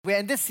We're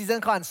in this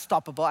season called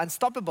Unstoppable.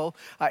 Unstoppable,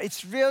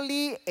 it's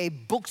really a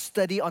book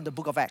study on the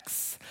book of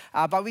Acts.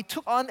 But we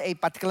took on a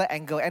particular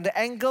angle, and the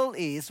angle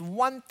is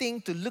one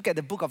thing to look at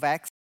the book of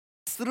Acts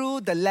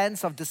through the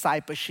lens of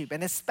discipleship,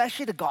 and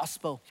especially the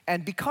gospel.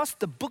 And because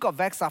the book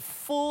of Acts are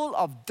full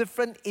of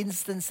different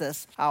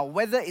instances,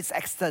 whether it's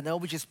external,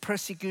 which is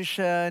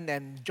persecution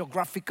and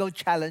geographical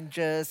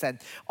challenges and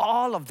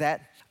all of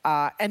that,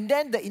 and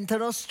then the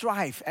internal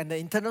strife and the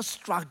internal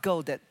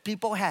struggle that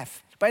people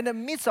have. But in the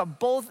midst of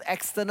both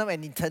external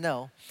and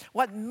internal,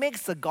 what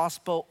makes the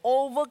gospel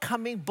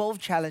overcoming both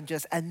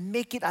challenges and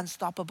make it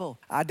unstoppable?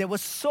 There were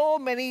so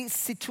many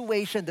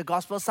situations the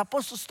gospel was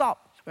supposed to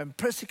stop when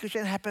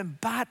persecution happened,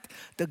 but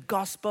the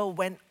gospel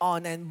went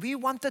on, and we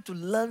wanted to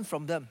learn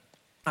from them.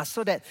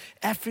 So that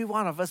every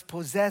one of us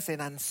possess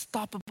an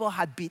unstoppable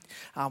heartbeat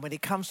when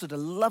it comes to the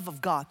love of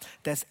God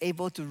that's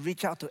able to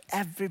reach out to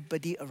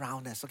everybody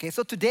around us. Okay,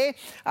 so today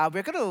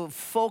we're going to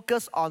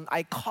focus on,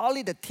 I call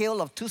it the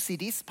Tale of Two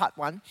Cities, part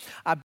 1,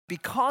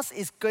 because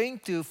it's going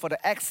to, for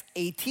the Acts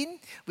 18,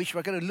 which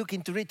we're going to look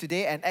into it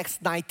today, and Acts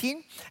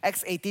 19.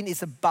 Acts 18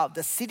 is about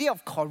the city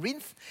of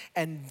Corinth,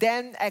 and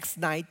then Acts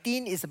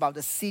 19 is about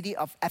the city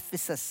of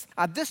Ephesus.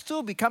 These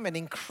two become an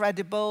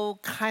incredible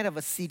kind of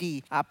a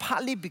city,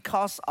 partly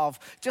because of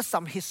just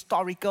some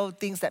historical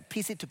things that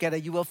piece it together.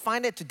 You will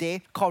find that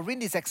today,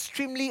 Corinth is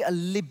extremely a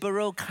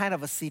liberal kind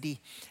of a city,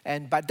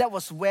 but that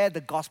was where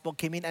the gospel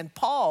came in. And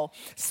Paul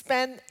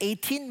spent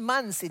 18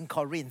 months in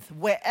Corinth,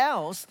 where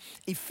else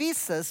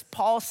Ephesus,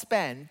 Paul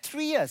spent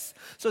 3 years.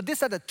 So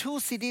these are the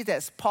two cities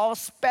that Paul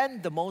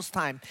spent the most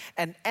time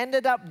and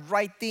ended up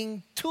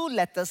writing 2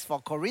 letters for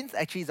Corinth.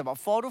 Actually, it's about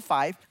 4 to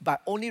 5,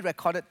 but only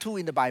recorded 2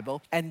 in the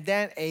Bible. And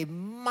then a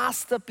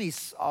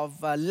masterpiece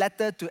of a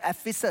letter to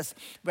Ephesus,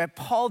 where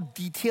Paul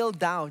detailed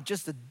down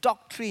just the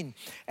doctrine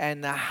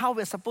and how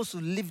we're supposed to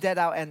live that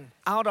out. And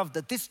out of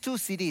these 2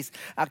 cities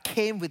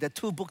came with the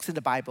 2 books in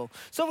the Bible.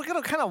 So we're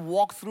going to kind of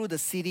walk through the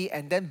city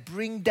and then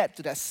bring that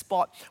to that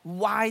spot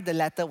why the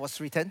letter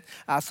was written.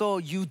 So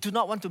you do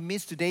not want to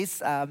miss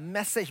today's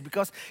message,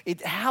 because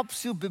it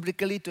helps you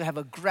biblically to have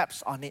a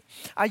grasp on it.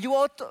 You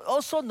will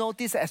also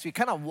notice as we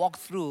kind of walk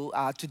through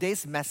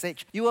today's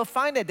message, you will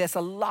find that there's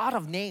a lot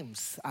of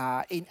names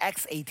in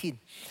Acts 18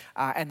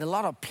 and a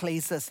lot of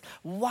places.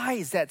 Why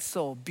is that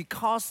so?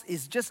 Because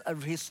it's just a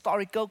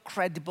historical,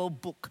 credible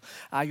book.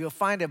 You'll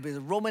find that with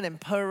the Roman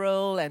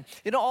emperor and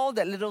all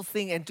that little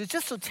thing. And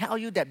just to tell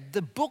you that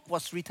the book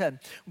was written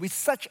with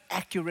such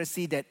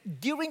accuracy that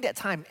during that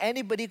time,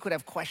 anybody could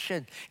have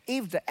questioned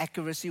if the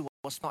accuracy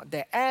was not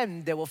there.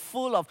 And they were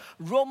full of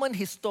Roman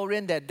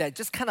historians that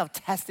just kind of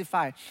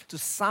testify to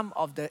some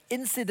of the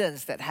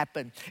incidents that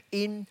happened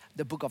in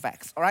the book of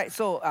Acts. All right,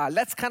 so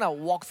let's kind of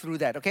walk through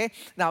that, okay?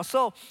 Now,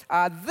 so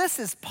this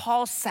is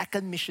Paul's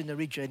second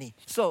missionary journey.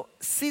 So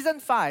season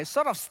 5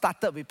 sort of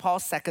started with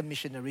Paul's second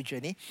missionary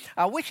journey,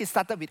 which he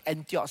started with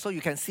Antioch. So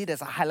you can see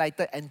there's a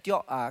highlighted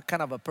Antioch,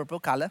 kind of a purple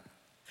color.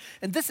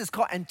 And this is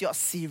called Antioch,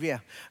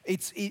 Syria.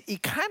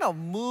 It kind of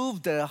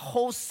moved the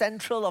whole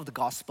central of the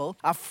gospel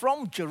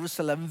from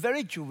Jerusalem,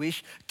 very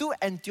Jewish, to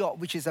Antioch,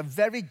 which is a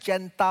very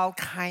Gentile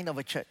kind of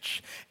a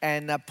church.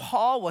 And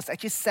Paul was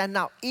actually sent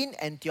out in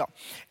Antioch.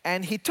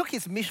 And he took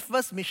his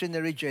first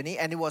missionary journey,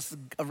 and it was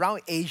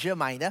around Asia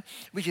Minor,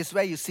 which is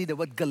where you see the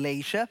word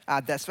Galatia.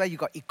 That's where you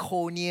got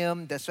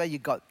Iconium. That's where you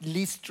got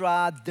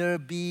Lystra,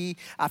 Derbe,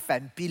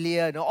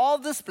 Pamphylia, all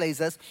these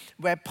places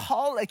where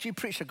Paul actually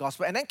preached the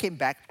gospel and then came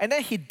back. And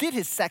then he did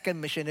his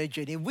second missionary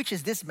journey, which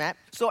is this map.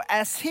 So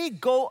as he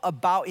go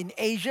about in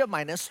Asia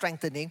Minor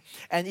strengthening,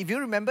 and if you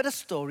remember the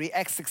story,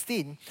 Acts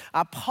 16,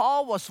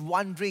 Paul was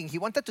wondering, he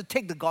wanted to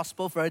take the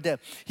gospel further.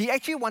 He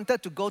actually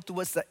wanted to go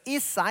towards the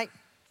east side,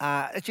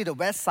 actually the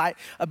west side,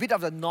 a bit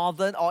of the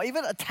northern, or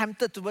even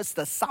attempted towards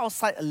the south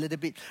side a little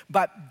bit.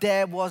 But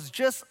there was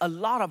just a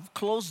lot of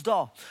closed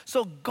door.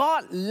 So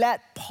God led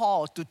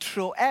Paul to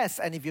Troas.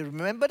 And if you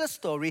remember the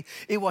story,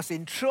 it was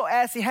in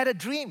Troas he had a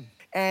dream.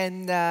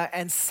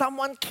 And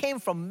someone came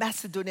from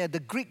Macedonia, the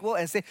Greek world,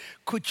 and said,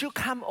 could you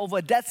come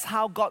over? That's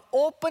how God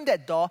opened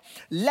that door,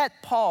 led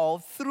Paul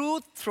through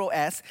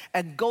Troas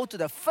and go to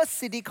the first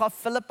city called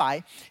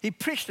Philippi. He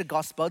preached the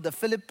gospel. The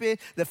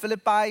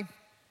Philippi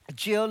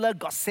jailer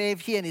got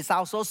saved. He and his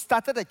household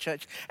started a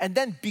church. And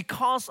then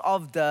because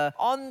of the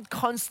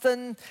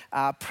constant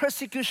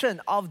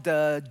persecution of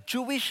the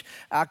Jewish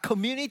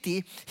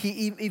community,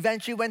 he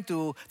eventually went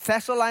to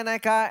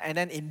Thessalonica, and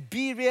then in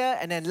Berea,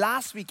 and then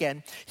last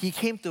weekend, he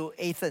came to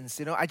Athens.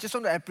 I just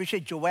want to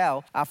appreciate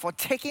Joel for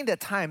taking the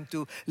time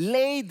to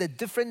lay the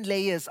different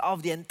layers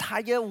of the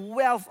entire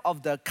wealth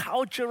of the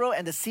cultural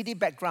and the city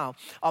background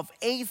of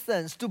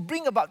Athens to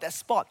bring about that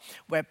spot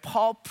where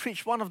Paul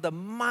preached one of the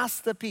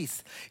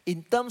masterpieces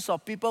in terms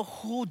of people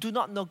who do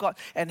not know God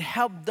and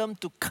help them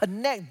to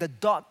connect the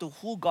dot to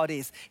who God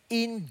is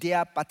in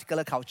their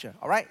particular culture.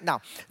 All right?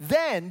 Now,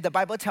 then the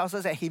Bible tells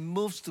us that he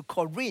moves to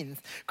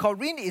Corinth.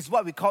 Corinth is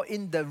what we call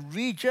in the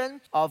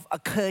region of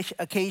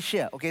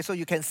Acacia. Okay, so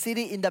you can see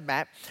it in the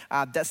map.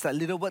 That's the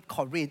little word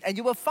Corinth. And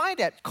you will find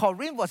that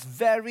Corinth was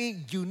very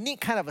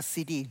unique kind of a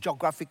city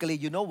geographically.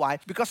 You know why?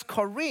 Because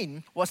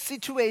Corinth was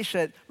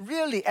situated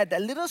really at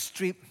that little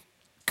strip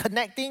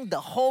connecting the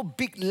whole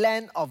big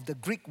land of the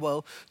Greek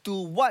world to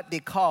what they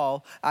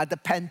call the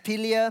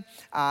Pamphylia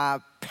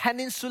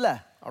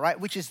Peninsula. All right,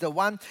 which is the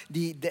one,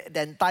 the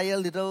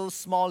entire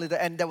small little,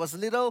 and there was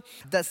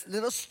this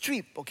little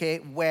strip, okay,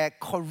 where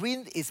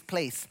Corinth is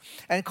placed.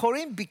 And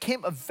Corinth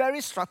became a very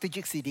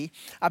strategic city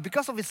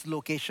because of its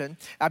location,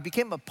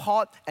 became a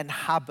port and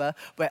harbor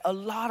where a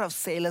lot of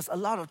sailors, a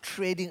lot of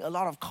trading, a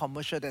lot of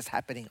commercial that's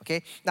happening,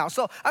 okay? Now,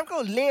 so I'm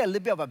going to lay a little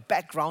bit of a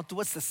background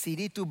towards the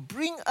city to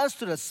bring us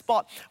to the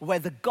spot where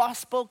the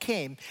gospel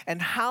came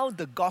and how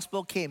the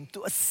gospel came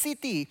to a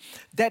city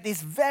that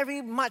is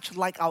very much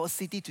like our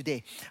city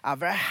today.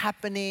 Very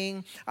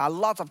happening,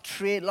 lots of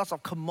trade, lots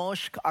of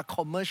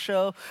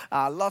commercial,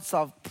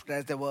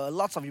 there were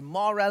lots of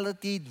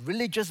immorality,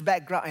 religious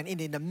background,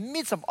 and in the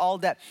midst of all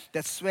that,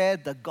 that's where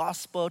the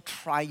gospel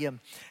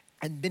triumphed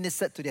and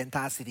ministered to the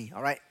entire city,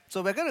 all right?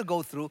 So we're going to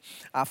go through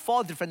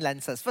 4 different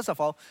lenses. First of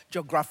all,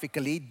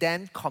 geographically,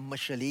 then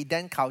commercially,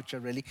 then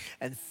culturally,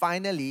 and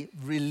finally,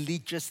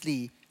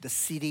 religiously, the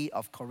city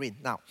of Corinth.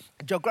 Now,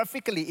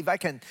 geographically, if I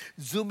can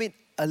zoom in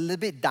a little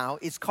bit down,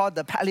 it's called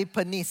the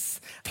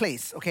Peloponnese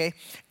place, okay?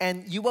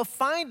 And you will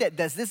find that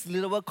there's this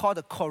little word called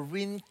the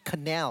Corinth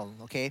Canal,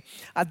 okay?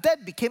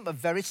 That became a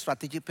very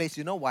strategic place.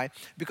 You know why?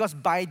 Because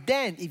by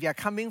then, if you're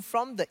coming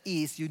from the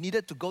east, you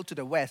needed to go to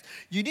the west.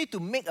 You need to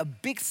make a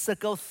big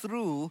circle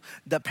through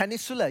the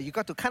peninsula. You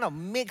got to kind of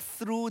make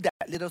through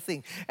that little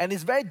thing. And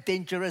it's very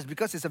dangerous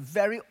because it's a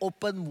very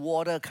open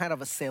water kind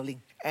of a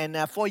sailing. And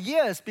for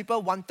years,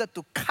 people wanted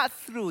to cut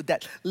through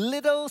that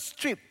little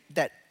strip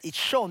that is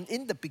shown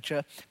in the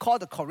picture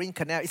called the Corinth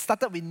Canal. It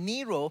started with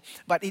Nero,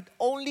 but it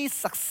only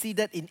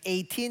succeeded in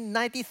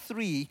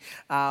 1893,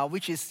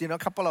 which is a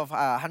couple of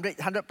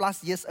 100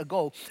 plus years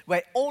ago, where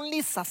it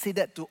only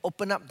succeeded to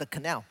open up the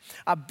canal.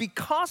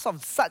 Because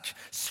of such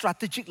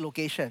strategic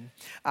location,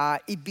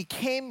 it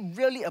became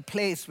really a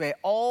place where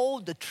all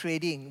the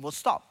trading will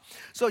stop.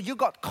 So you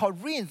got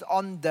Corinth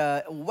on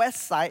the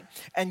west side,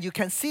 and you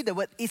can see the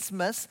word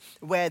isthmus,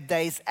 where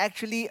there is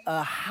actually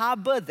a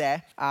harbor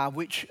there,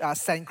 which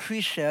St.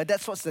 Crucia,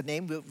 that's what's the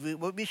name,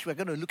 which we're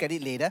going to look at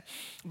it later.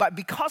 But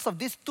because of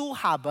these 2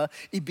 harbors,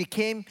 it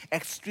became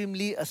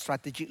extremely a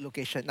strategic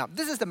location. Now,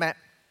 this is the map.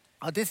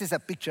 This is a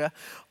picture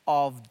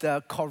of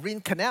the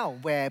Corinth Canal,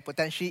 where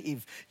potentially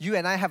if you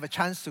and I have a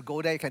chance to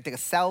go there, you can take a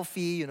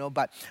selfie,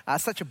 but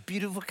such a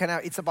beautiful canal.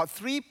 It's about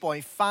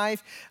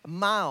 3.5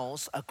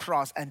 miles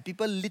across, and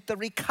people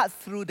literally cut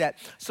through that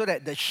so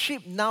that the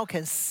ship now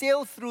can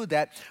sail through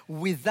that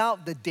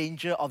without the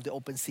danger of the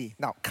open sea.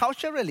 Now,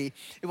 culturally,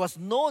 it was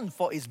known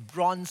for its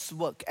bronze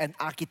work and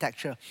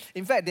architecture.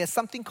 In fact, there's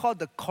something called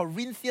the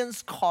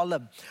Corinthians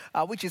column,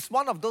 which is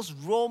one of those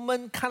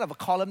Roman kind of a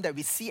column that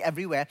we see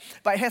everywhere,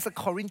 but it has a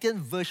Corinthian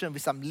version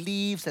with some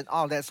leaves and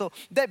all that. So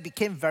that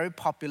became very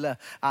popular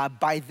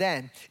by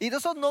then. It's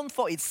also known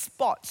for its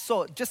sports.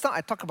 So just now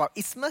I talked about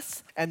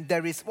isthmus, and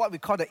there is what we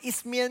call the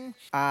Isthmian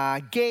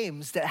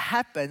Games that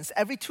happens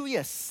every 2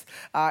 years.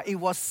 It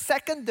was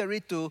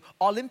secondary to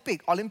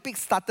Olympic. Olympic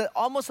started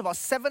almost about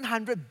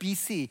 700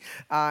 BC,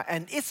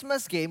 and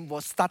Isthmus game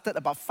was started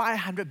about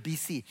 500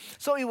 BC.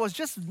 So it was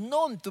just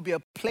known to be a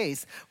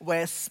place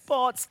where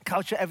sports,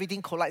 culture,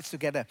 everything collides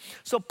together.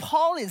 So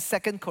Paul in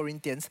 2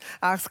 Corinthians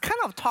kind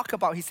of talk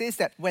about, he says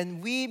that when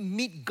we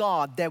meet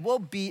God, there will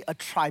be a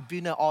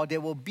tribunal, or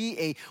there will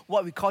be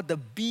what we call the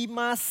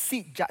Bema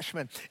seat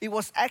judgment. It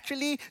was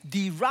actually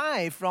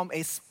derived from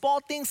a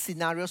sporting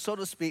scenario, so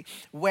to speak,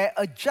 where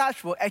a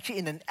judge will actually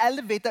in an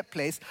elevated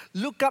place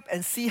look up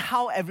and see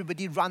how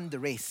everybody run the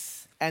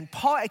race. And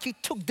Paul actually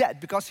took that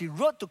because he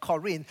wrote to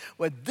Corinth,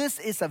 where this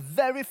is a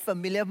very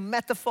familiar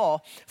metaphor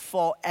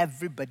for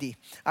everybody.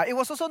 It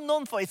was also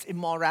known for its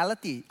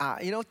immorality.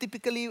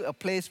 Typically a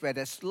place where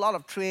there's a lot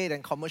of trade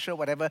and commercial,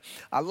 whatever,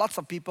 lots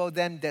of people,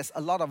 then there's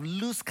a lot of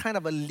loose kind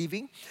of a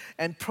living.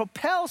 And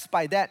propels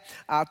by that,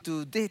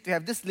 to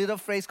have this little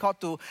phrase called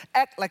to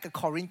act like a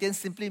Corinthian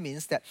simply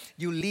means that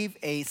you live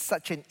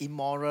such an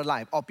immoral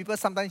life. Or people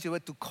sometimes use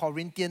it to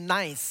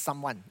Corinthianize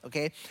someone,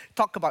 okay?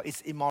 Talk about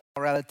its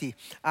immorality.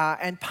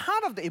 And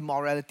part of the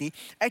immorality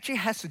actually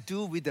has to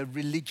do with the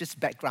religious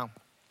background.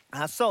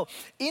 So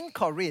in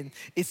Corinth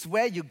is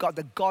where you got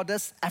the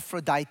goddess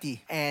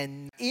Aphrodite.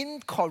 And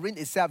in Corinth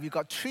itself, you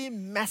got three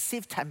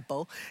massive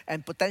temples.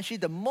 And potentially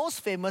the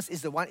most famous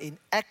is the one in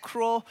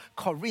Acro,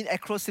 Corinth.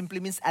 Acro simply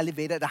means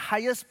elevated. The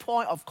highest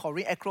point of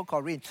Corinth, Acro,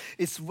 Corinth,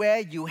 is where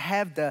you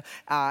have the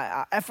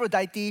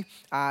Aphrodite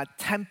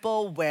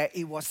temple, where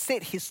it was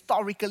said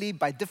historically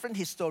by different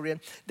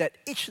historians that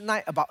each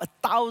night about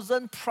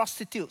 1,000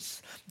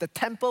 prostitutes, the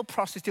temple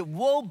prostitute,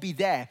 will be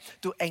there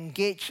to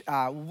engage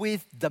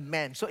with the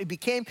men. So it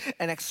became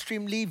an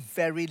extremely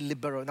very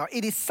liberal. Now,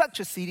 it is such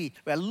a city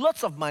where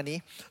lots of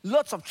money,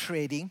 lots of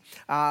trading,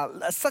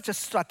 such a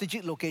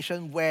strategic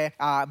location where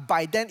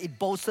by then it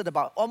boasted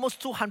about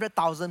almost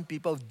 200,000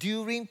 people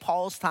during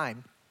Paul's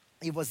time.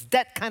 It was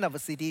that kind of a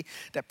city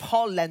that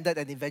Paul landed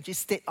and eventually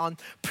stayed on,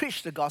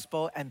 preached the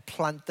gospel, and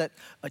planted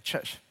a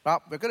church.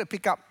 Well, we're going to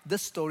pick up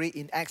this story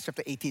in Acts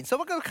chapter 18. So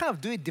we're going to kind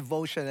of do it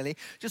devotionally,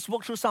 just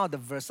walk through some of the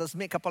verses,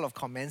 make a couple of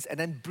comments, and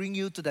then bring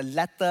you to the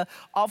letter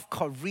of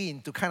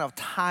Corinth to kind of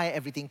tie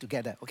everything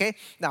together, okay?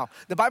 Now,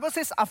 the Bible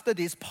says after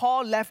this,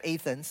 Paul left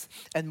Athens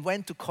and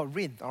went to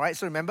Corinth, all right?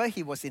 So remember,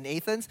 he was in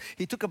Athens.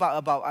 He took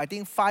about I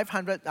think,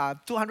 200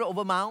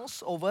 over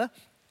miles over,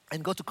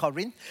 and go to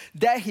Corinth.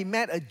 There he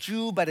met a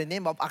Jew by the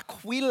name of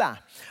Aquila,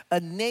 a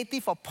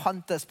native of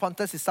Pontus.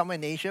 Pontus is somewhere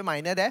in Asia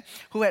Minor there,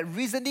 who had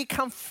recently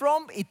come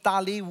from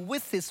Italy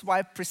with his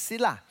wife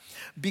Priscilla.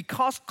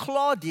 Because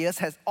Claudius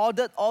has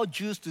ordered all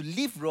Jews to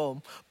leave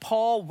Rome,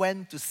 Paul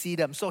went to see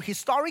them. So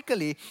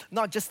historically,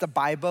 not just the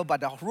Bible,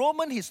 but the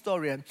Roman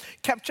historian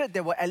captured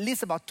there were at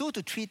least about 2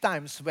 to 3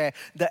 times where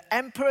the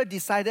emperor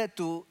decided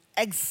to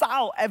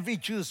exile every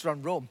Jew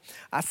from Rome,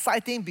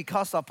 citing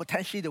because of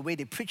potentially the way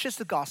they preaches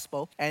the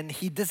gospel, and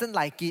he doesn't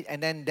like it.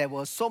 And then there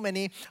were so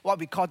many, what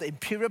we call the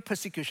imperial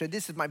persecution.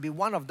 This might be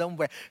one of them,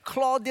 where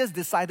Claudius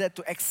decided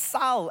to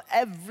exile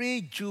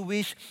every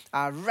Jewish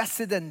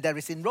resident that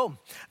is in Rome.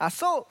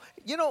 So,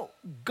 you know,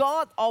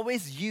 God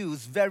always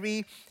used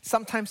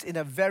sometimes in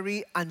a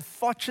very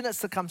unfortunate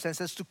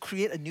circumstances to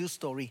create a new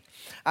story.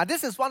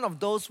 This is one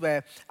of those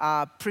where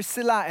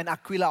Priscilla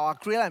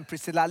and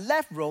Priscilla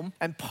left Rome,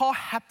 and Paul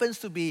happens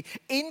to be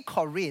in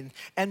Corinth,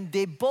 and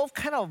they both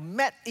kind of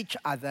met each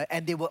other,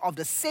 and they were of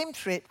the same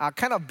trade,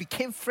 kind of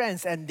became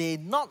friends, and they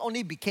not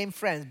only became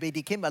friends, they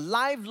became a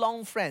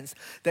lifelong friends,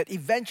 that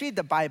eventually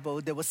the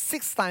Bible, there were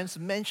 6 times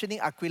mentioning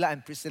Aquila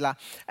and Priscilla,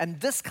 and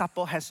this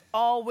couple has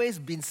always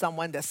been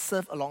someone that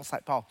served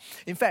alongside Paul.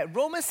 In fact,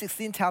 Romans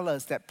 16 tells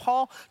us that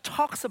Paul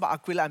talks about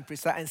Aquila and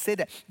Priscilla and said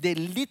that they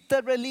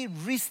literally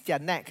risked their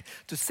neck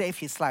to save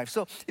his life.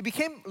 So it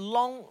became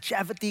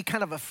longevity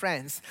kind of a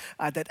friends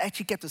that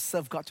actually get to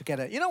serve God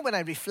together. You know, when I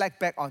reflect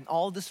back on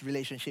all this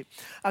relationship,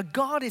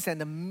 God is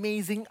an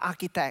amazing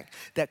architect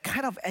that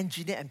kind of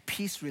engineered and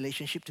pieced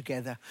relationship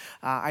together.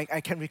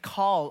 I can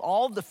recall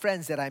all the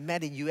friends that I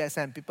met in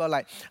USM, people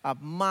like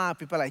Mark,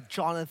 people like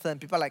Jonathan,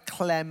 people like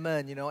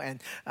Clement, you know,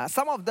 and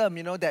some of them,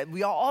 you know, that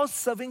we are all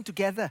serving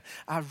together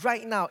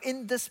right now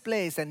in this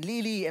place, and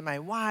Lily and my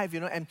wife, you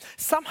know, and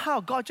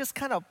somehow God just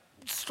kind of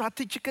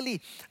strategically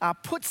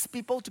puts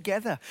people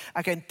together.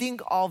 I can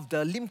think of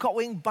the Lim Kok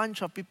Wing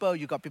bunch of people.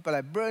 You got people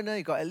like Bernard,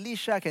 you got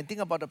Alicia. I can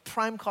think about the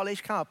Prime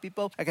College kind of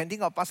people. I can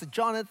think of Pastor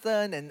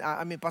Jonathan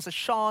and Pastor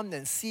Sean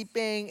and Si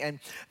Ping and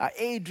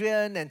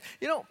Adrian, and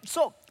you know,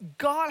 so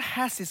God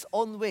has His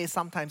own way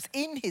sometimes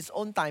in His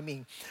own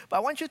timing. But I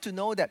want you to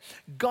know that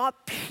God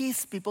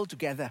pieced people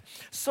together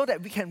so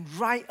that we can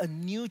write a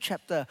new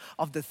chapter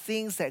of the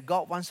things that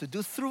God wants to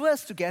do through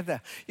us together.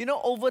 You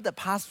know, over the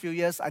past few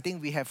years, I think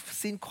we have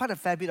seen quite a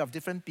fair bit of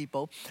different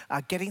people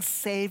getting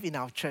saved in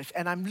our church,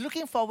 and I'm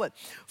looking forward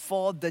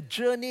for the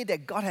journey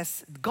that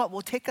God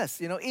will take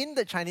us. You know, in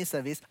the Chinese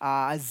service,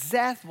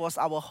 Zeth was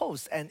our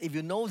host, and if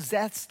you know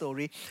Zeth's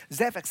story,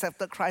 Zeth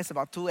accepted Christ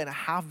about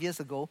 2.5 years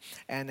ago,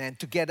 and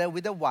together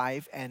with a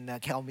wife and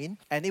Kelmin,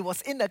 and it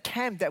was in the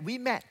camp that we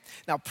met.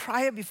 Now,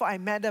 before I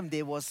met them,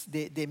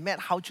 they met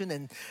Hao Chun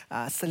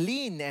and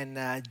Celine and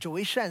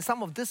Joisha and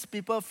some of these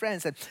people,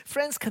 friends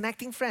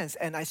connecting friends.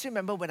 And I still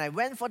remember when I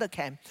went for the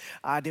camp,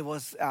 there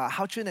was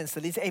Hao Chun and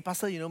Celine said, "Hey,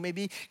 Pastor, you know,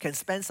 maybe can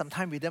spend some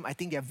time with them. I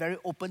think they're very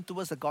open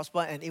towards the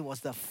gospel." And it was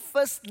the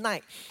first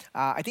night,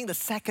 I think the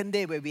second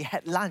day, where we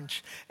had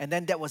lunch. And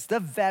then that was the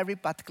very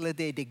particular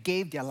day they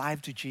gave their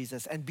life to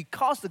Jesus. And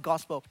because the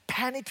gospel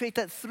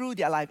penetrated through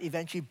their life,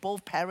 eventually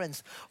both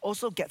parents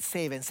also get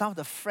saved, and some of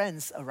the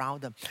friends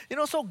around them. You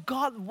know, so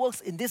God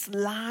works in this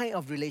line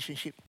of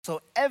relationship.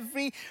 So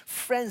every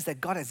friends that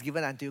God has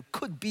given unto you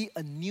could be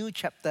a new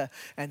chapter,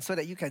 and so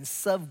that you can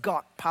serve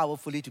God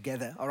powerfully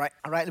together. All right.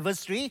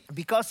 Verse 3,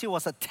 because he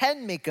was a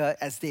tent maker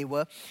as they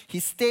were, he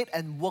stayed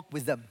and worked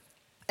with them.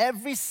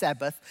 every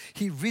Sabbath,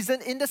 he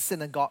reasoned in the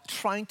synagogue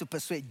trying to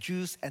persuade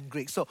Jews and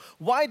Greeks. So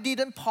why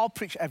didn't Paul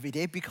preach every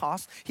day?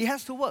 Because he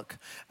has to work.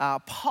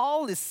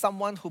 Paul is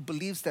someone who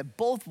believes that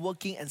both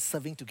working and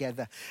serving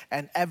together.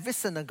 And every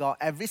synagogue,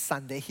 every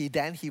Sunday,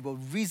 he will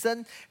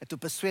reason to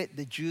persuade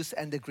the Jews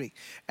and the Greek.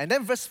 And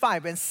then verse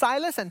 5, when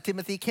Silas and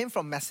Timothy came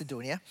from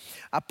Macedonia,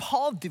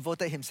 Paul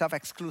devoted himself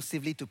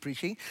exclusively to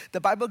preaching. The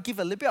Bible gives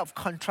a little bit of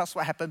contrast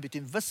what happened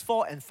between verse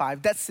 4 and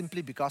 5. That's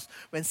simply because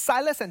when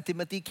Silas and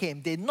Timothy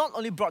came, they not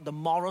only brought the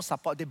moral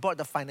support, they brought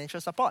the financial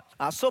support.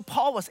 So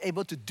Paul was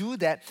able to do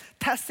that,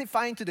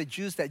 testifying to the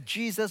Jews that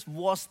Jesus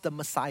was the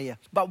Messiah.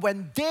 But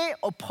when they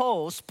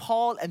opposed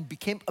Paul and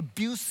became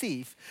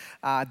abusive,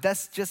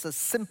 that's just a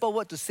simple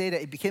word to say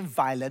that it became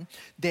violent,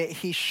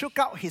 he shook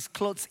out his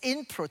clothes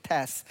in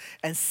protest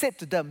and said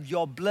to them,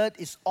 your blood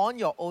is on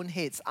your own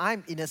heads.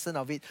 I'm innocent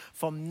of it.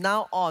 From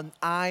now on,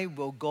 I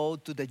will go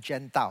to the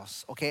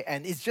Gentiles. Okay,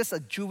 and it's just a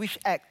Jewish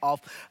act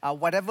of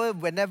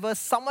whenever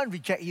someone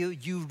rejects you,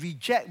 you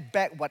reject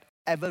back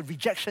whatever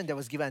rejection that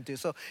was given to you.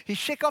 So he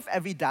shook off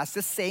every dust,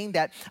 just saying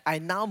that I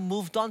now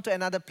moved on to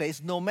another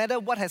place. No matter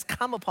what has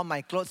come upon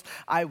my clothes,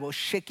 I will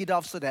shake it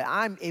off so that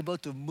I'm able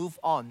to move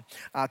on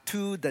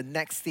to the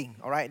next thing.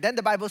 All right. Then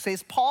the Bible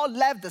says Paul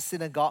left the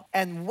synagogue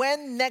and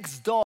went next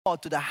door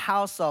to the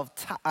house of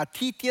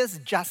Titius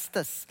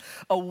Justus,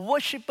 a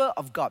worshiper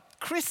of God.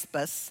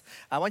 Crispus,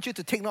 I want you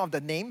to take note of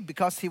the name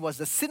because he was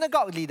the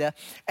synagogue leader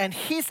and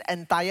his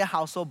entire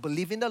household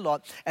believed in the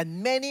Lord,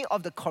 and many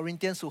of the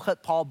Corinthians who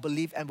heard Paul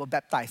believed and were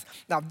baptized.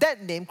 Now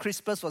that name,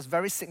 Crispus, was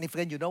very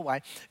significant. You know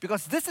why?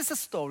 Because this is a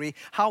story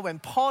how when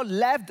Paul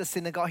left the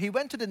synagogue, he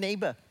went to the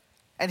neighbor.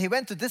 And he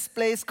went to this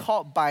place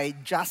called by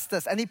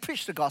Justus, and he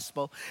preached the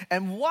gospel.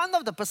 And one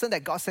of the person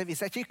that got saved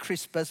is actually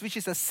Crispus, which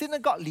is a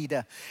synagogue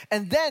leader.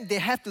 And then they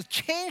had to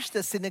change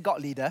the synagogue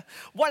leader.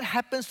 What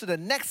happens to the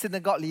next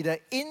synagogue leader?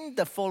 In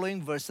the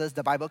following verses,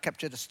 the Bible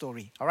captured the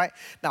story. All right.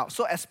 Now,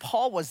 so as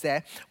Paul was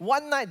there,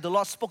 one night the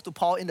Lord spoke to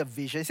Paul in a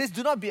vision. He says,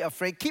 "Do not be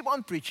afraid. Keep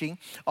on preaching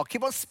or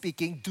keep on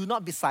speaking. Do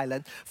not be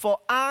silent. For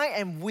I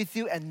am with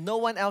you, and no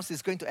one else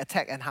is going to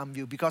attack and harm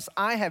you, because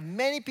I have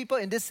many people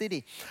in this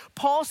city."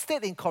 Paul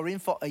stayed in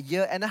Corinth for a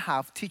year and a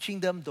half, teaching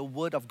them the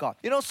word of God.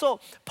 You know, so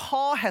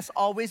Paul has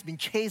always been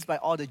chased by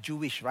all the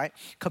Jewish, right,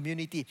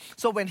 community.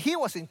 So when he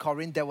was in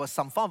Corinth, there was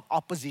some form of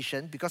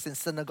opposition because in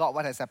synagogue,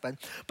 what has happened?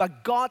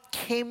 But God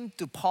came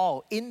to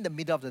Paul in the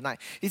middle of the night.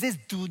 He says,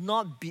 "Do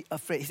not be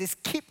afraid." He says,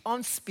 "Keep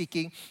on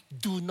speaking.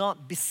 Do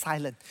not be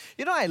silent."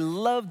 You know, I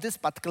love this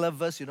particular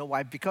verse. You know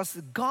why? Because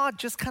God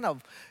just kind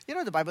of, you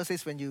know, the Bible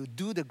says when you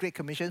do the Great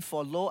Commission,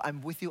 "For lo,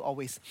 I'm with you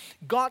always."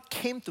 God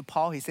came to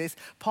Paul. He says,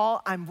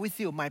 "Paul, I'm with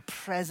you. My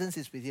presence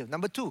is with you."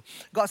 Number two,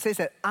 God says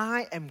that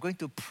I am going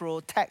to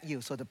protect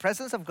you. So the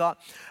presence of God,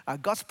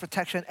 God's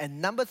protection.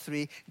 And number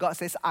three, God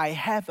says, I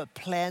have a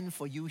plan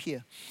for you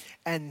here.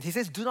 And he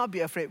says, do not be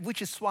afraid,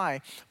 which is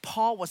why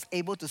Paul was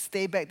able to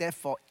stay back there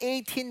for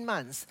 18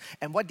 months.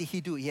 And what did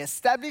he do? He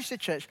established the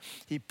church,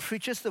 he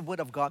preaches the word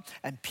of God,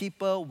 and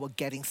people were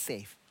getting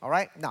saved. All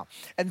right, now,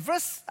 in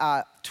verse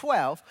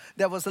 12,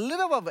 there was a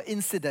little bit of an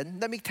incident.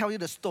 Let me tell you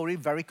the story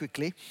very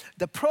quickly.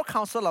 The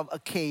proconsul of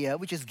Achaia,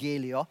 which is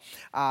Gallio,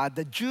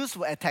 the Jews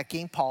were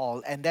attacking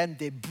Paul, and then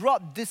they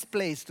brought this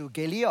place to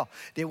Gallio.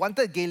 They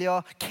wanted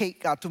Gallio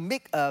to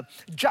make a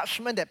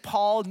judgment that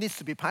Paul needs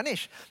to be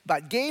punished.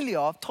 But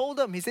Gallio told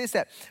them, he says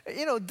that,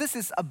 you know, this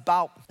is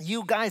about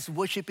you guys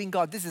worshiping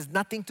God. This is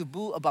nothing to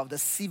do about the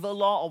civil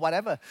law or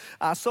whatever.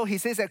 So he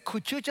says that,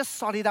 could you just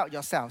sort it out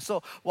yourself?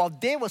 So while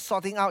they were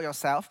sorting out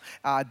yourself,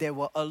 there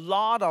were a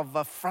lot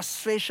of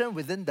frustration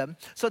within them.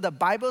 So the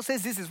Bible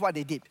says this is what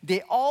they did.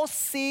 They all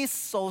seized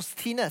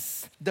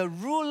Sosthenes, the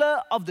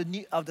ruler of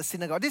the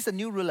synagogue. This is a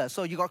new ruler.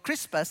 So you got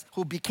Crispus,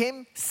 who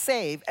became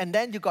saved, and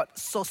then you got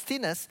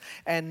Sosthenes,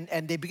 and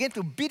they began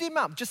to beat him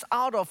up just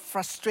out of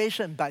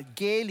frustration. But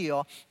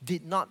Gallio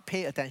did not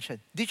pay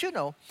attention. Did you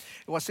know?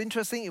 It was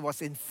interesting. It was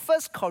in 1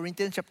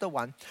 Corinthians chapter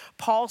 1.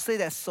 Paul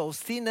said that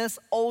Sosthenes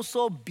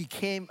also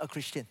became a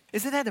Christian.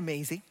 Isn't that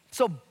amazing?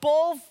 So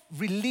both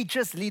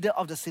religious leaders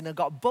of the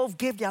synagogue, both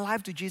gave their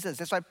life to Jesus.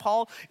 That's why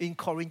Paul in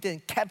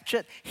Corinthians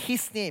captured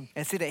his name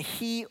and said that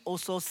he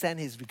also sent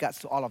his regards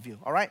to all of you.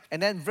 All right?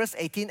 And then verse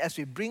 18, as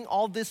we bring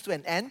all this to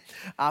an end,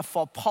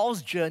 for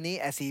Paul's journey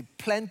as he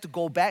planned to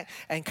go back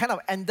and kind of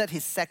ended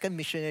his second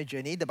missionary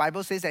journey, the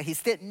Bible says that he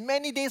stayed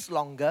many days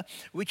longer,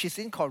 which is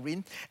in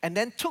Corinth, and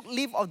then took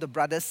leave of the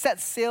brothers,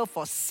 set sail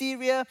for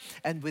Syria,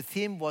 and with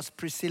him was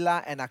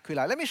Priscilla and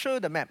Aquila. Let me show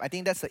you the map. I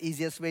think that's the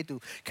easiest way to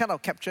kind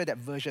of capture that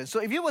version. So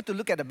if you were to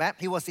look at the map,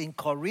 he was in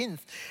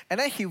Corinth,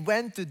 and then he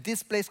went to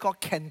this place called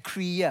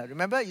Cenchrea.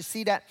 Remember, you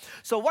see that?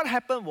 So what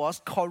happened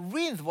was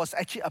Corinth was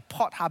actually a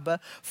port harbor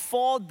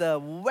for the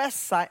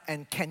west side,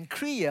 and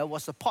Cenchrea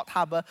was a port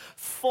harbor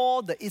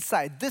for the east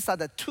side. These are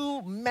the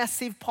two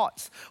massive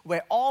ports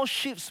where all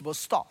ships will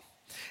stop.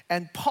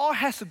 And Paul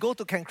has to go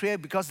to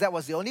Cenchreae because that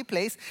was the only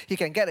place he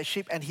can get a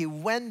ship, and he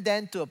went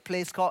then to a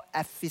place called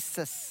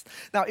Ephesus.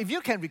 Now, if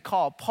you can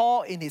recall,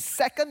 Paul in his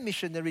second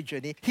missionary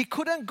journey, he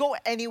couldn't go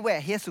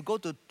anywhere. He has to go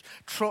to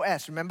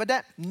Troas. Remember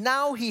that?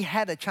 Now he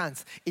had a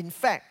chance. In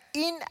fact,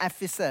 in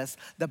Ephesus,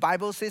 the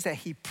Bible says that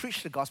he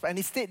preached the gospel and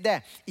he stayed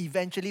there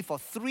eventually for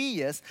 3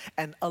 years,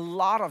 and a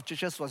lot of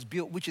churches was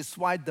built, which is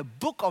why the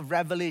book of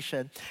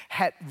Revelation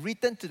had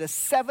written to the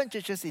 7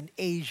 churches in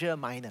Asia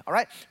Minor. All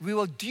right, we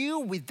will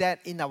deal with that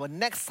in our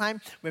next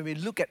time when we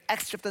look at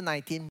Acts chapter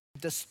 19,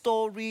 the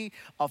story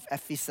of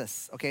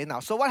Ephesus. Okay, now,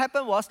 so what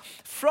happened was,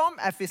 from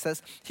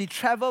Ephesus, he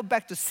traveled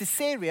back to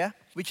Caesarea,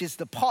 which is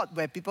the port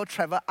where people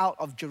travel out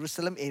of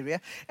Jerusalem area.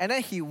 And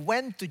then he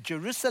went to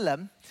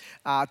Jerusalem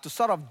to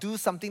sort of do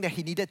something that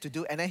he needed to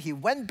do. And then he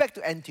went back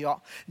to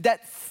Antioch.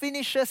 That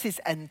finishes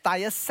his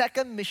entire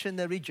second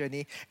missionary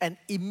journey. And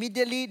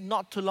immediately,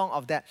 not too long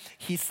of that,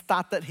 he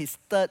started his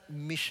third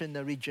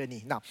missionary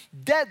journey. Now,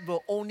 that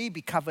will only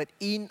be covered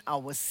in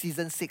our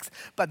season 6.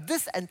 But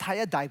this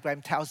entire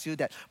diagram tells you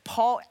that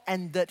Paul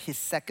ended his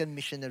second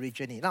missionary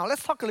journey. Now,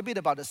 let's talk a little bit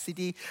about the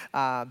city,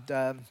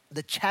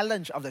 the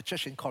challenge of the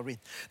church in Corinth.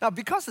 Now,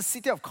 because the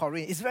city of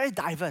Corinth is very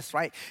diverse,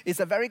 right? It's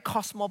a very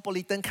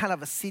cosmopolitan kind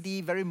of a city,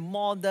 very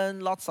modern,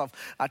 lots of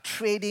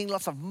trading,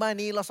 lots of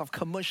money, lots of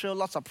commercial,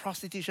 lots of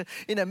prostitution.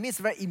 In the midst,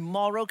 very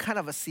immoral kind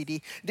of a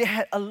city. They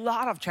had a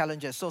lot of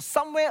challenges. So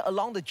somewhere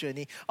along the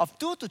journey of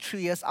 2 to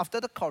 3 years after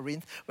the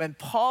Corinth, when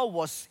Paul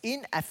was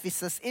in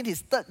Ephesus in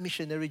his third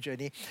missionary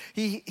journey,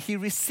 he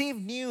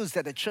received news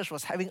that the church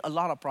was having a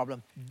lot of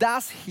problems.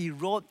 Thus, he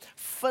wrote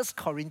 1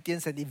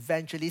 Corinthians and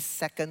eventually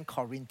 2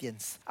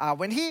 Corinthians.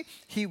 When he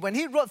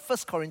wrote 1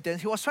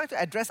 Corinthians, he was trying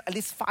to address at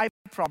least 5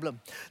 problems.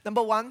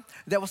 Number 1,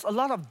 there was a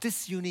lot of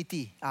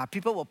disunity.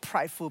 People were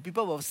prideful.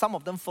 Some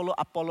of them follow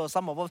Apollos,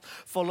 some of them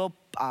follow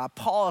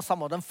Paul,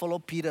 some of them follow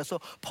Peter. So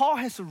Paul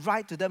has to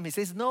write to them. He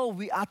says, no,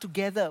 we are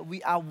together.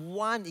 We are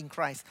one in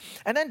Christ.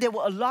 And then there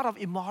were a lot of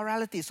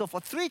immorality. So for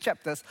 3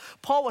 chapters,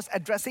 Paul was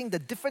addressing the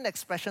different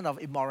expression of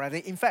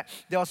immorality. In fact,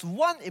 there was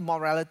one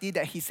immorality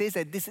that he says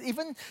that this is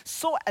even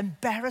so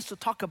embarrassed to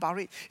talk about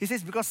it. He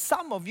says, because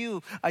some of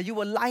you, you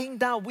were lying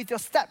down with your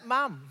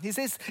stepmom. He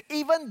says,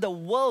 even the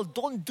world,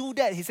 don't do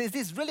that. He says,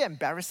 this is really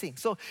embarrassing.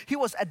 So he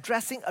was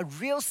addressing a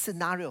real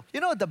scenario. You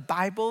know, the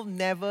Bible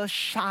never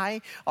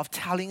shy of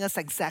telling us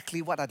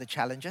exactly what are the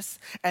challenges.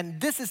 And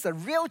this is a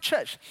real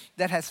church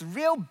that has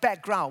real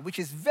background, which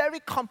is very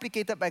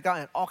complicated background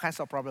and all kinds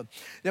of problems.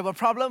 There were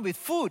problems with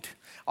food,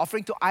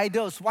 offering to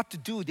idols, what to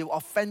do. They were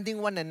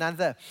offending one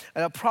another.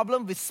 A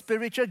problem with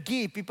spiritual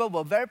gift. People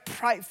were very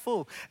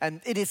prideful.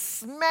 And it is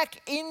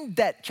smack in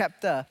that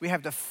chapter. We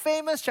have the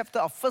famous chapter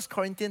of 1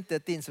 Corinthians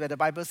 13 where the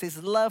Bible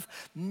says, love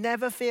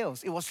never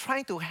fails. It was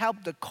trying to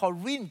help the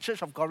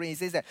church of Corinth. It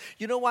says that,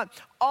 you know what?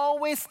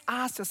 Always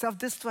ask yourself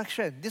this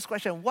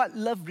question, what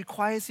love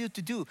requires you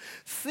to do.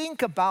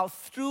 Think about,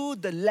 through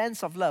the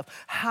lens of love,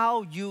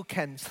 how you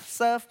can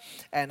serve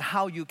and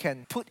how you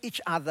can put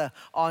each other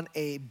on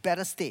a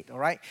better state, all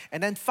right?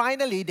 And then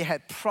finally, they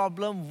had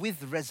problem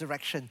with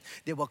resurrection.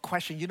 They were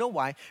questioning, you know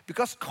why?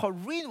 Because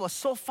Corinth was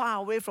so far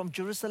away from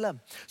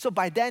Jerusalem. So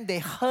by then, they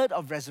heard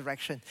of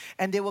resurrection.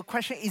 And they were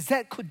questioning,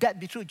 could that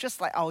be true?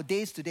 Just like our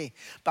days today.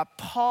 But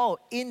Paul,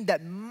 in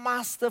that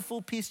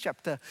masterful peace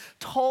chapter,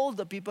 told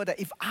the people that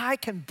if I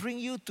can bring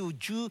you to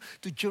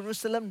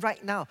Jerusalem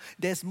right now,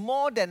 there's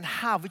more than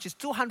half, which is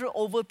 200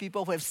 over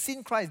people who have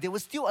seen Christ. They were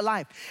still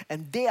alive.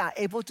 And they are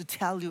able to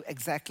tell you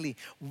exactly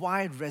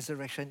why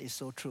resurrection is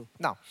so true.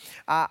 Now,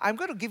 I'm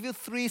going to give you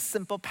 3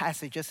 simple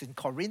passages in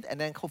Corinth and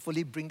then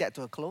hopefully bring that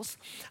to a close.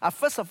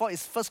 First of all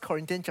is 1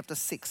 Corinthians chapter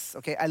 6.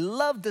 Okay, I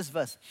love this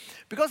verse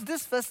because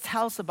this verse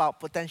tells about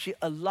potentially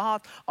a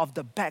lot of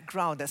the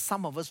background that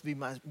some of us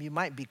we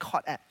might be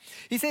caught at.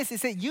 He says,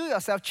 you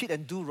yourself cheat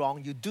and do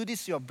wrong. You do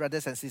this to your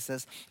brothers and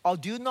sisters. Or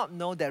do you not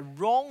know that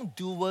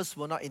wrongdoers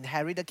will not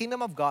inherit the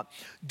kingdom of God?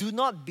 Do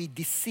not be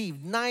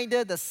deceived.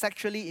 Neither the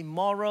sexually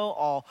immoral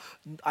or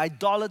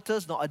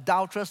idolaters, nor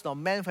adulterers, nor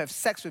men who have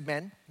sex with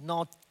men,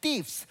 nor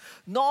thieves,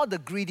 nor the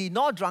greedy,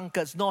 nor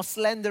drunkards, nor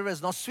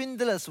slanderers, nor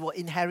swindlers will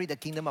inherit the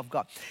kingdom of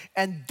God.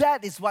 And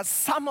that is what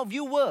some of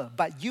you were,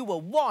 but you were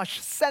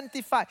washed,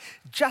 sanctified,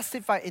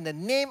 justified in the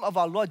name of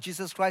our Lord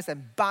Jesus Christ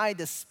and by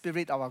the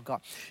Spirit of our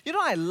God. You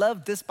know, I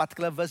love this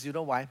particular verse. You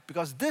know why?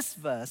 Because this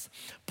verse,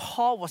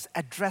 Paul was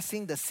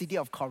addressing the city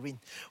of Corinth,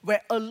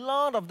 where a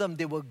lot of them,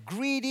 they were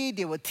greedy,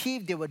 they were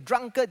thieves, they were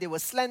drunkard, they were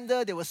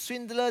slander, they were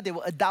swindler, they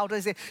were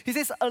adulterers. He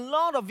says, a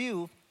lot of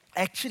you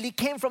actually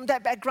came from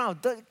that background.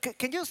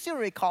 Can you still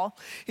recall?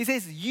 He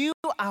says, you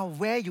are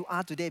where you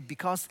are today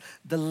because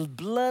the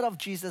blood of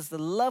Jesus, the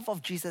love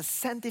of Jesus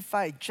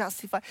sanctified,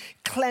 justified,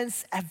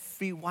 cleansed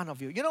every one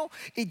of you. You know,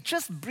 it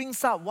just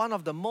brings out one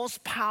of the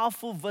most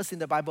powerful verses in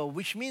the Bible,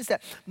 which means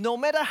that no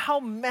matter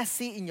how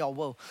messy in your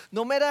world,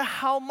 no matter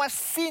how much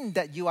sin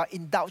that you are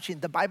indulged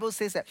in, the Bible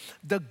says that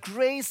the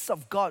grace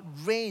of God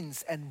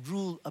reigns and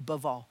rules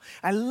above all.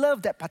 I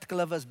love that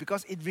particular verse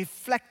because it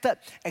reflected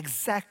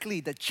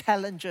exactly the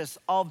challenges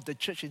of the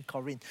church in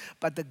Corinth.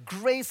 But the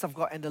grace of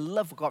God and the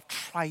love of God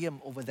triumphed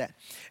over that.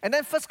 And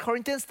then 1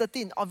 Corinthians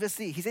 13,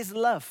 obviously, he says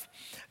love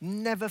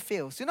never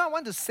fails. I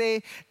want to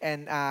say,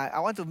 and I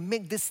want to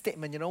make this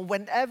statement,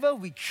 whenever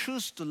we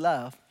choose to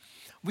love,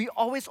 we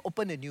always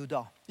open a new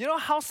door. You know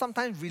how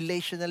sometimes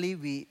relationally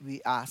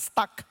we are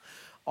stuck,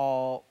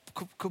 or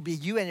could be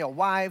you and your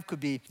wife, could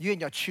be you and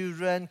your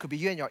children, could be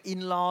you and your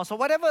in-laws, or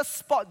whatever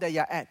spot that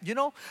you're at.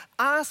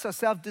 Ask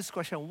yourself this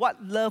question: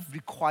 what love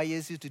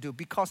requires you to do?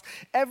 Because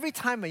every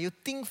time when you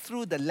think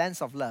through the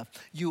lens of love,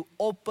 you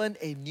open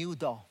a new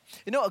door.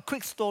 A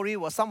quick story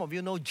was, some of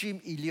you know Jim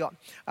Elliot,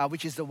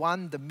 which is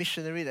the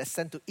missionary that's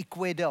sent to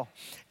Ecuador.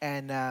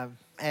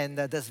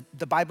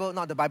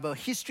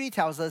 History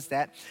tells us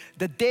that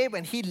the day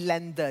when he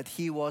landed,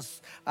 he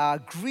was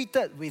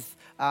greeted with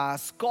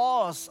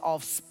scores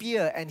of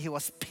spear, and he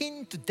was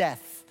pinned to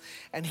death,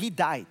 and he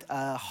died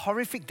a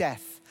horrific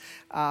death.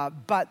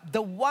 But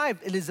the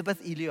wife, Elizabeth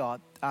Elliot,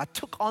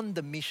 took on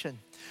the mission.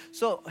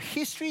 So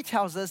history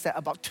tells us that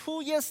about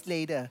 2 years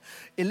later,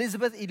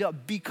 Elizabeth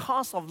Elliot,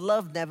 because of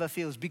love never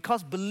fails,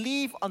 because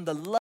believe on the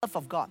love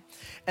of God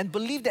and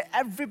believe that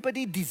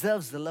everybody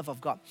deserves the love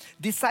of God,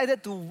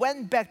 decided to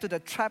went back to the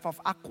tribe of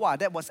Aqua.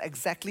 That was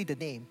exactly the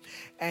name.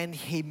 And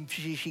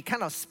she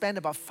kind of spent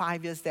about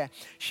 5 years there.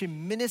 She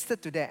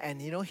ministered to them. And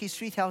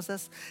history tells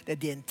us that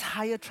the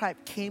entire tribe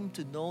came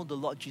to know the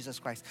Lord Jesus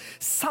Christ.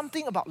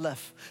 Something about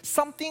love.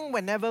 Something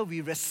whenever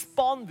we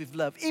respond with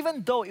love,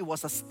 even though it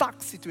was a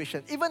stuck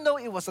situation, even though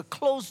it was a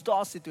closed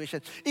door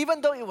situation,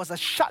 even though it was a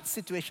shut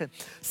situation,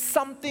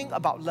 something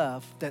about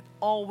love that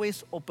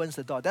always opens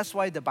the door. That's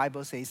why the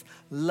Bible says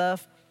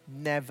love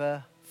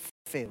never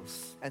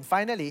fails. And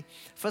finally,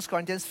 1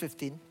 Corinthians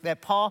 15, where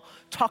Paul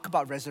talks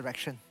about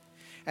resurrection.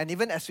 And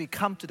even as we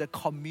come to the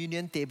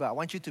communion table, I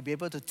want you to be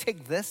able to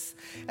take this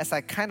as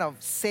I kind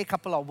of say a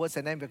couple of words,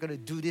 and then we're going to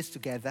do this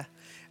together.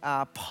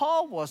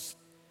 Paul was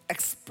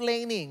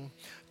explaining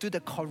to the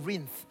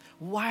Corinth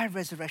why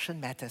resurrection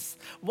matters,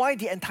 why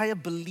the entire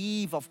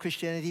belief of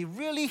Christianity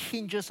really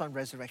hinges on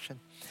resurrection.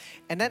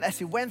 And then as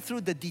he went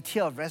through the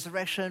detail of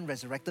resurrection,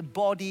 resurrected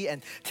body,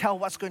 and tell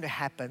what's going to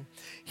happen,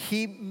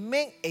 he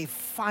made a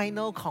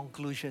final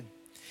conclusion.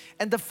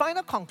 And the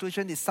final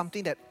conclusion is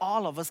something that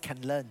all of us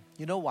can learn.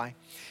 You know why?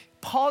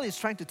 Paul is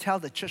trying to tell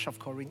the church of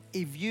Corinth,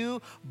 if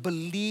you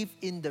believe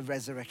in the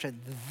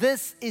resurrection,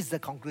 this is the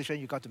conclusion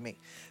you got to make.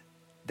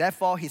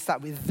 Therefore, he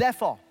starts with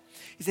therefore.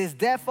 He says,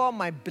 therefore,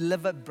 my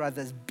beloved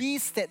brothers, be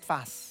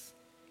steadfast,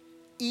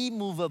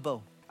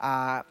 immovable.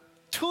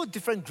 Two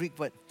different Greek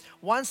words.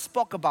 One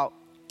spoke about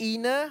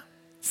inner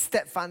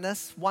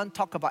steadfastness, one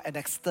talked about an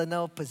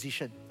external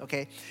position,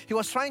 okay? He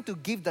was trying to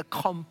give the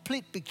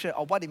complete picture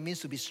of what it means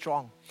to be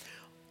strong.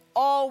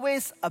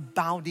 Always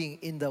abounding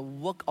in the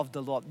work of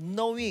the Lord,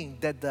 knowing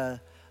that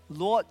the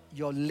Lord,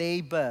 your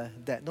labor,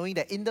 knowing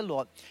that in the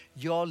Lord,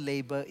 your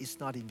labor is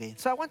not in vain.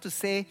 So I want to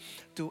say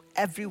to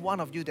every one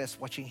of you that's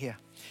watching here,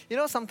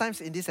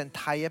 sometimes in this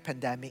entire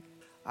pandemic,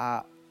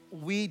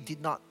 we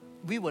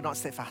were not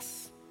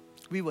steadfast.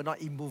 We were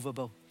not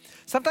immovable.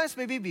 Sometimes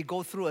maybe we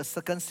go through a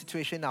certain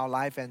situation in our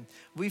life and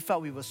we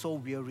felt we were so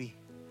weary.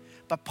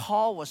 But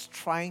Paul was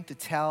trying to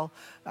tell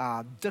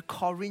the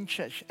Corinth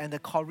church and the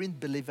Corinth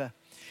believer,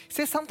 he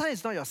says sometimes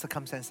it's not your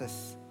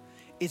circumstances.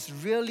 It's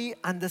really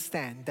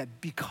understand that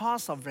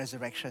because of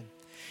resurrection,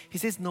 he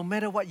says no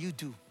matter what you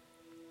do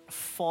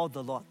for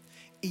the Lord,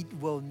 it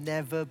will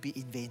never be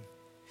in vain.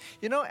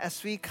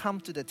 As we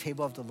come to the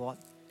table of the Lord,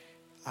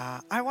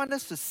 I want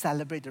us to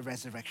celebrate the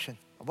resurrection,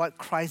 what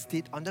Christ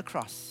did on the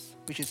cross,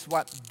 which is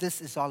what this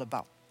is all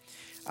about.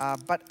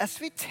 But as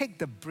we take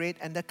the bread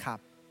and the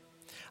cup,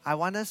 I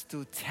want us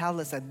to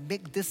tell us and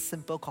make this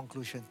simple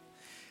conclusion.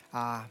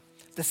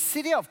 The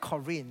city of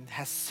Corinth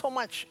has so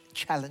much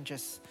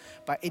challenges,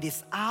 but it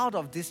is out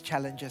of these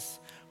challenges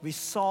we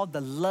saw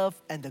the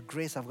love and the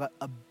grace of God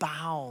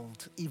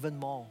abound even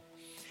more.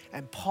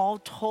 And Paul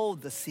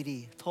told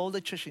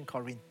the church in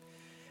Corinth,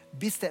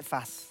 be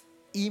steadfast,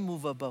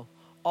 immovable,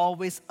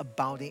 always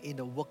abounding in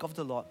the work of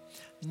the Lord,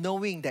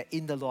 knowing that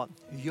in the Lord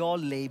your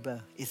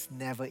labor is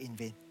never in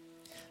vain.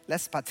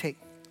 Let's partake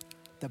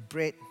the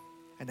bread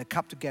and the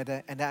cup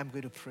together, and then I'm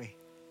going to pray.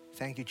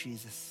 Thank you,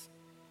 Jesus.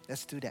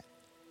 Let's do that.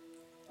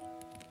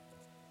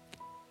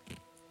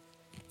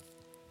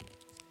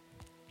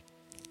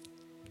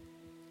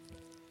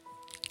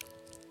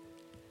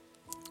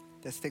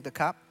 Let's take the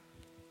cup.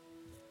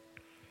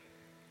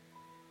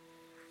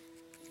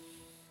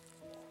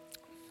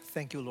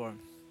 Thank you, Lord.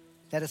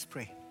 Let us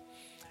pray.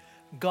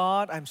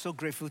 God, I'm so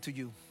grateful to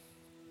you.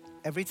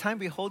 Every time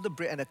we hold the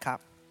bread and the cup,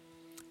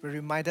 we're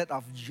reminded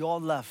of your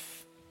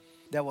love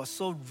that was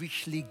so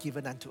richly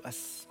given unto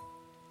us.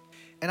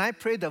 And I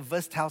pray the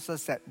verse tells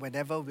us that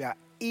whenever we are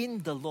in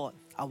the Lord,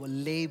 our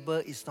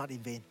labor is not in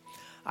vain.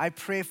 I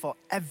pray for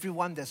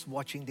everyone that's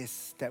watching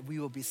this, that we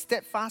will be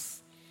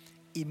steadfast,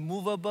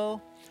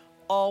 immovable,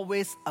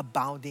 always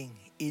abounding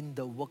in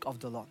the work of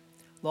the Lord.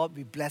 Lord,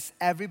 we bless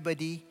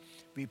everybody.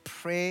 We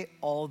pray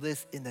all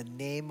this in the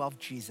name of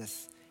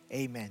Jesus.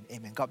 Amen.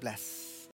 Amen. God bless.